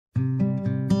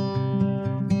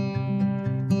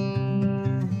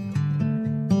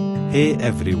Hey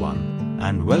everyone,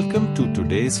 and welcome to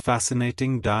today's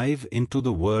fascinating dive into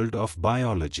the world of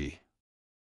biology.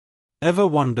 Ever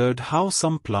wondered how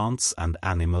some plants and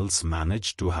animals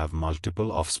manage to have multiple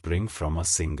offspring from a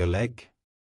single egg?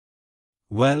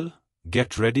 Well,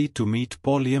 get ready to meet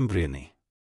polyembryony.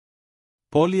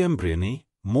 Polyembryony,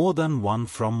 more than one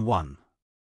from one.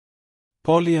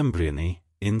 Polyembryony,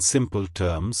 in simple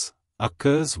terms,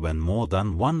 occurs when more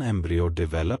than one embryo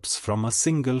develops from a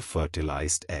single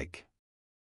fertilized egg.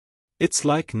 It's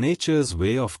like nature's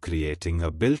way of creating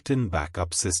a built-in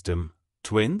backup system,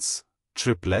 twins,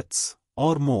 triplets,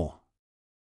 or more.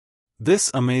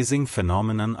 This amazing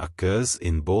phenomenon occurs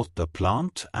in both the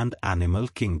plant and animal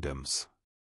kingdoms.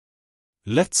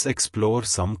 Let's explore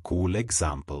some cool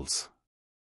examples.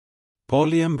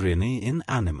 Polyembryony in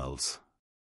animals.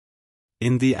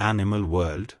 In the animal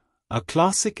world, a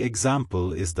classic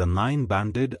example is the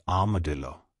nine-banded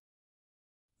armadillo.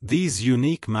 These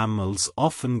unique mammals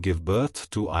often give birth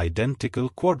to identical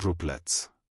quadruplets.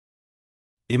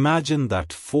 Imagine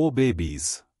that 4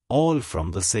 babies, all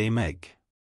from the same egg.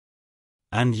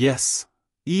 And yes,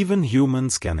 even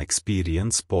humans can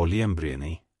experience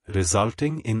polyembryony,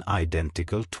 resulting in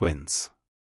identical twins.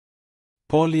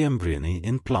 Polyembryony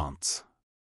in plants.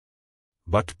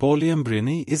 But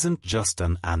polyembryony isn't just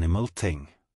an animal thing.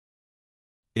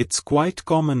 It's quite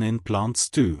common in plants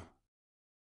too.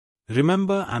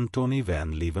 Remember Antonie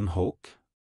van Leeuwenhoek?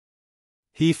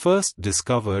 He first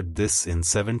discovered this in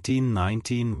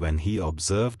 1719 when he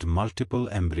observed multiple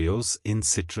embryos in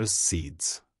citrus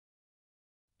seeds.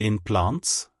 In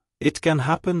plants, it can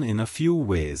happen in a few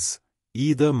ways.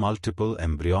 Either multiple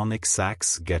embryonic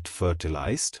sacs get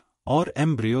fertilized, or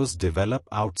embryos develop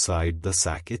outside the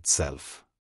sac itself.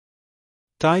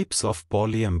 Types of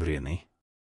polyembryony.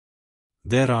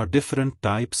 There are different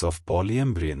types of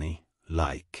polyembryony,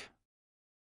 like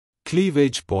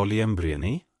cleavage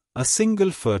polyembryony. A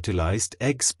single fertilized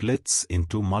egg splits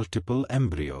into multiple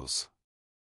embryos.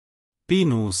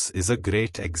 Pinus is a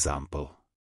great example.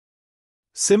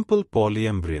 Simple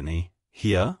polyembryony.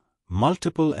 Here,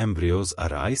 multiple embryos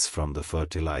arise from the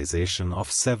fertilization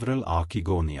of several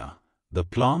archegonia, the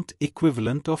plant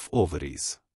equivalent of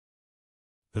ovaries.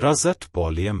 Rosette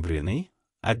polyembryony.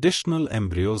 Additional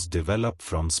embryos develop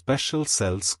from special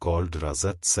cells called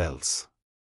rosette cells.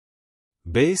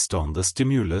 Based on the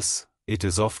stimulus, it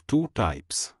is of two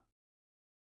types.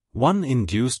 1.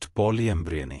 Induced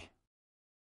polyembryony.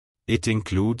 It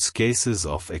includes cases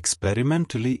of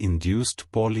experimentally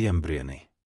induced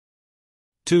polyembryony.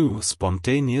 2.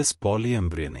 Spontaneous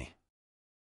polyembryony.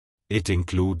 It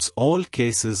includes all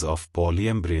cases of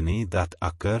polyembryony that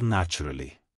occur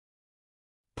naturally.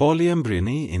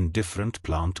 Polyembryony in different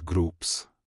plant groups.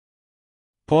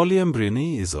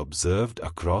 Polyembryony is observed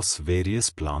across various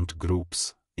plant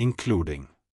groups, including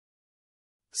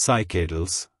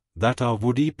cycadals, that are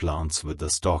woody plants with a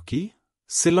stocky,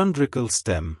 cylindrical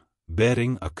stem,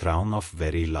 bearing a crown of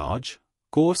very large,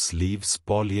 coarse leaves.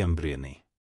 Polyembryony.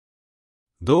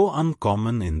 Though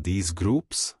uncommon in these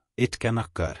groups, it can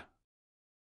occur.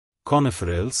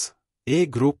 Coniferales, a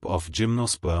group of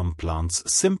gymnosperm plants.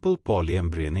 Simple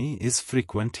polyembryony is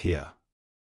frequent here.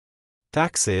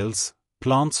 Taxales,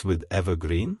 plants with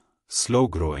evergreen,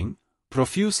 slow-growing,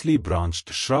 profusely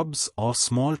branched shrubs or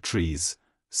small trees.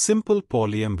 Simple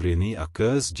polyembryony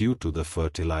occurs due to the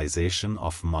fertilization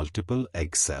of multiple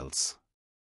egg cells.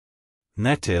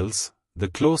 Nettles, the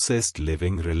closest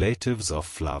living relatives of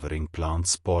flowering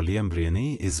plants.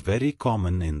 Polyembryony is very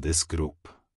common in this group.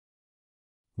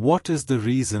 What is the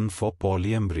reason for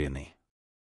polyembryony?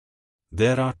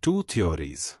 There are two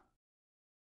theories.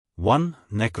 1.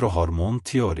 Necrohormone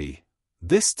theory.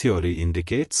 This theory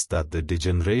indicates that the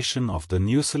degeneration of the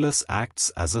nucleus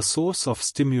acts as a source of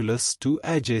stimulus to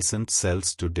adjacent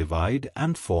cells to divide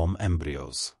and form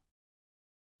embryos.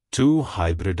 2.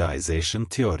 Hybridization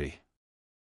theory.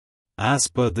 As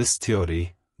per this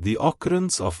theory, the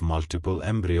occurrence of multiple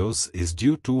embryos is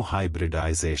due to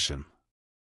hybridization.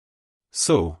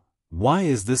 So, why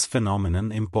is this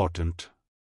phenomenon important?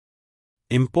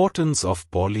 Importance of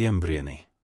polyembryony.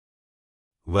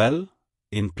 Well,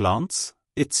 in plants,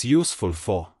 it's useful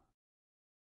for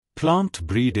plant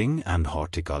breeding and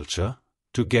horticulture,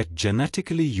 to get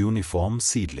genetically uniform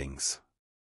seedlings.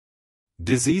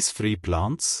 Disease-free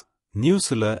plants,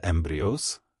 nucellar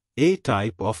embryos, a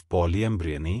type of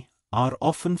polyembryony, are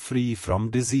often free from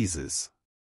diseases.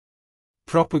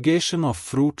 Propagation of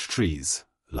fruit trees,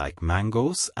 like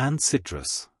mangoes and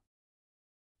citrus.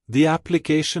 The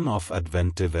application of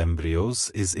adventive embryos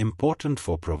is important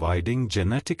for providing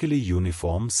genetically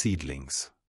uniform seedlings.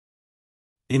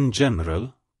 In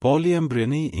general,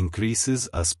 Polyembryony increases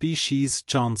a species'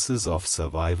 chances of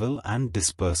survival and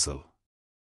dispersal.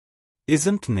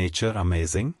 Isn't nature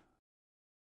amazing?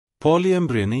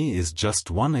 Polyembryony is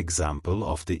just one example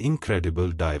of the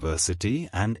incredible diversity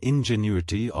and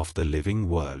ingenuity of the living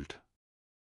world.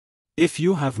 If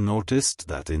you have noticed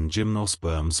that in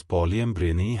gymnosperms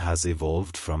polyembryony has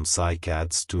evolved from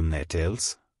cycads to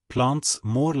nettles, plants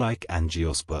more like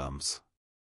angiosperms.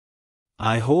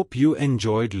 I hope you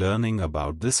enjoyed learning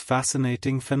about this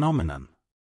fascinating phenomenon.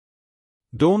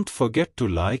 Don't forget to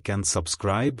like and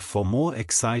subscribe for more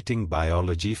exciting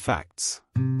biology facts.